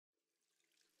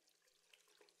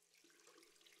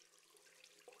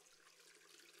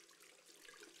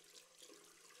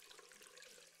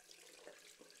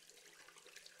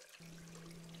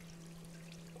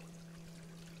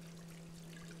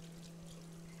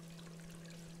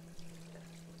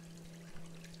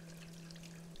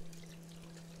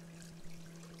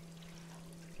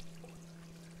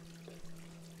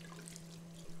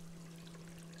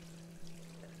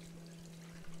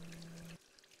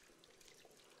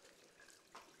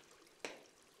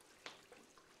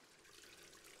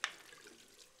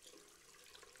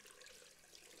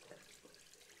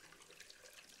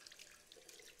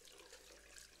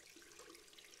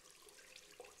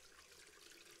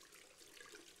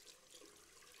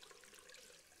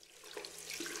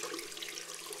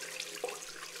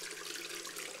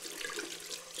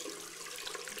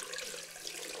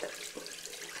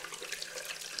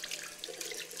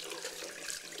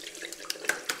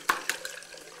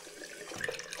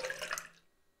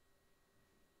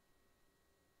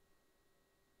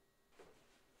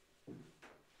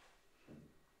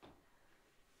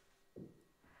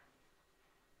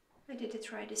did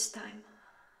it right this time.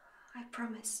 I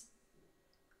promise.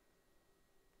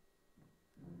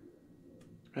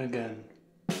 Again.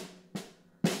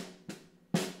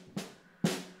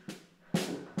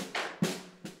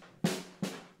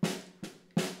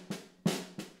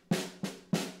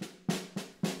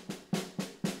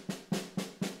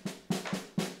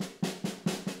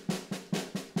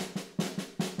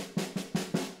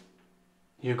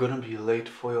 You're gonna be late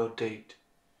for your date.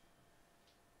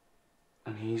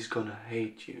 And he's gonna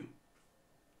hate you.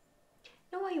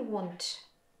 No, I won't.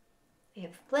 We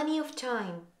have plenty of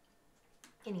time.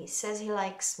 And he says he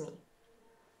likes me.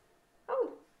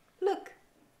 Oh, look.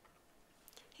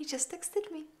 He just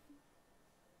texted me.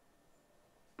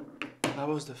 That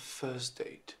was the first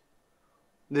date.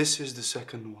 This is the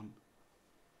second one.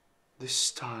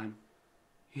 This time,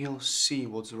 he'll see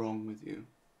what's wrong with you.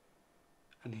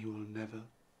 And he will never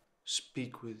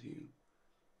speak with you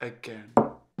again.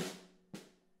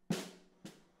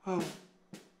 Oh,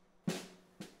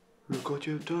 look what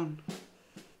you've done.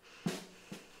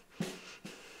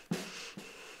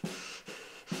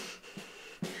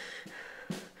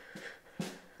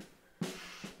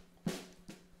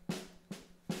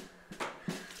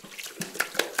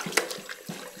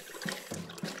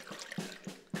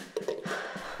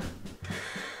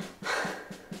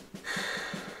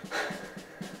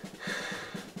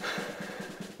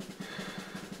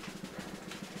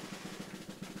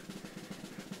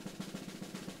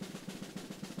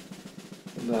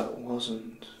 That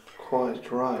wasn't quite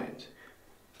right.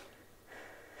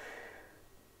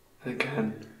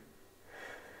 Again.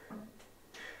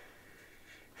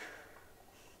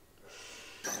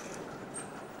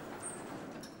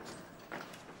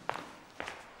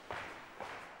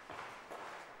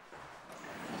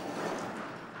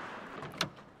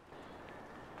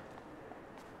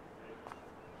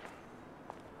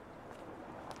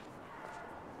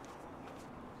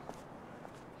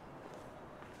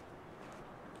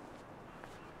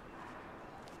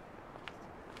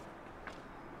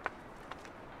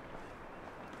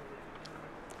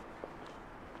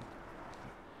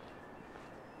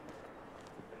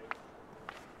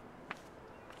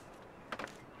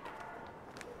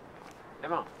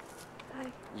 Emma.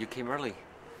 Hi. You came early.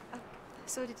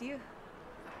 So did you.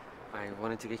 I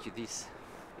wanted to get you these.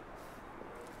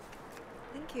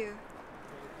 Thank you.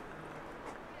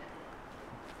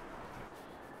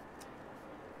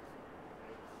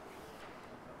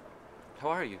 How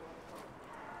are you?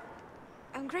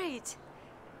 I'm great.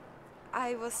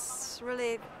 I was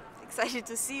really excited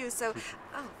to see you, so...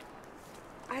 Oh,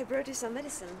 I brought you some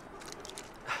medicine.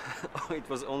 Oh, it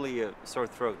was only a sore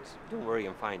throat. Don't worry,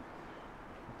 I'm fine.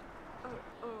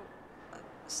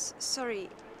 Sorry.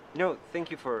 No,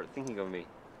 thank you for thinking of me.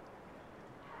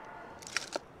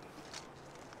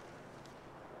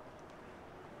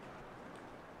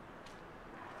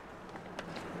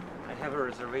 I have a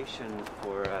reservation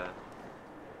for,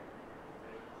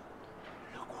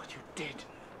 Look what you did.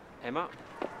 Emma?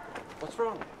 What's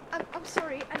wrong? I'm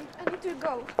sorry. I need to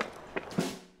go.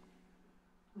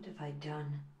 What have I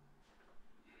done?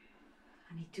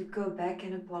 I need to go back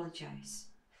and apologize.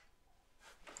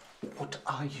 What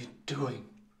are you doing?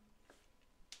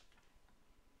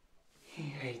 He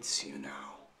hates you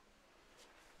now.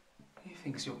 He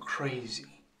thinks you're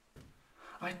crazy.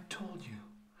 I told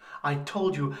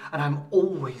you, and I'm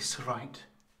always right.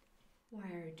 Why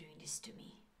are you doing this to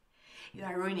me? You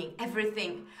are ruining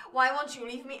everything. Why won't you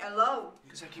leave me alone?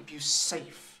 Because I keep you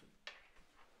safe.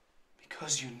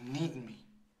 Because you need me.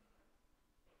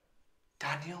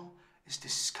 Daniel is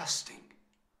disgusting.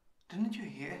 Didn't you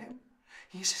hear him?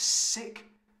 He's sick.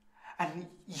 And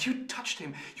you touched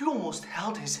him. You almost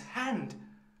held his hand.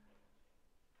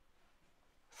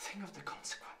 Think of the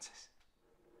consequences.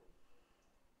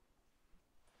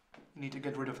 You need to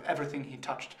get rid of everything he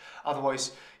touched.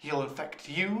 Otherwise, he'll infect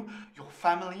you, your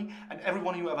family, and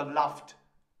everyone you ever loved.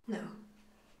 No,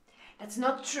 that's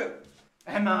not true.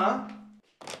 Emma?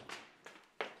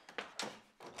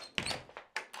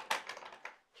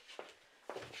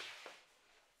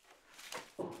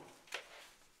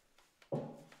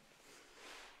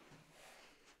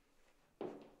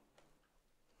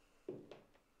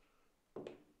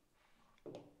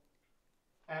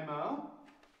 Emma?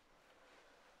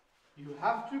 You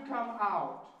have to come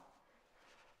out.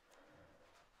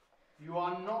 You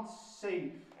are not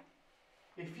safe.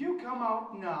 If you come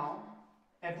out now,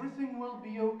 everything will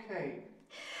be okay.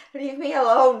 Leave me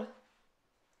alone.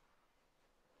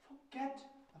 Forget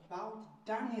about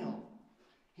Daniel.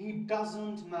 He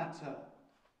doesn't matter.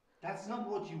 That's not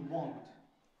what you want.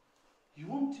 You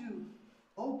want to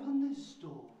open this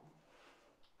door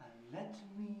and let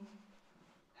me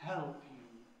help you.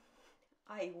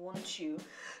 I want you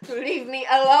to leave me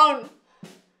alone.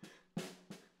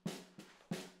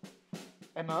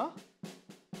 Emma,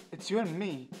 it's you and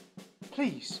me.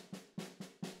 Please.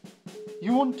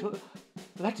 You want to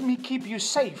let me keep you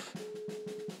safe.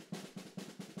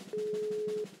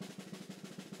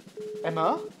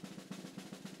 Emma?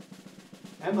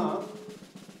 Emma?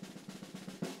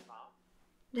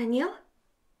 Daniel?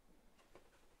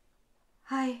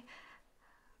 Hi.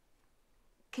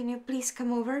 Can you please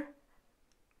come over?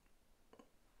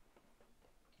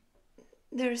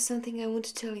 There's something I want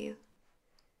to tell you.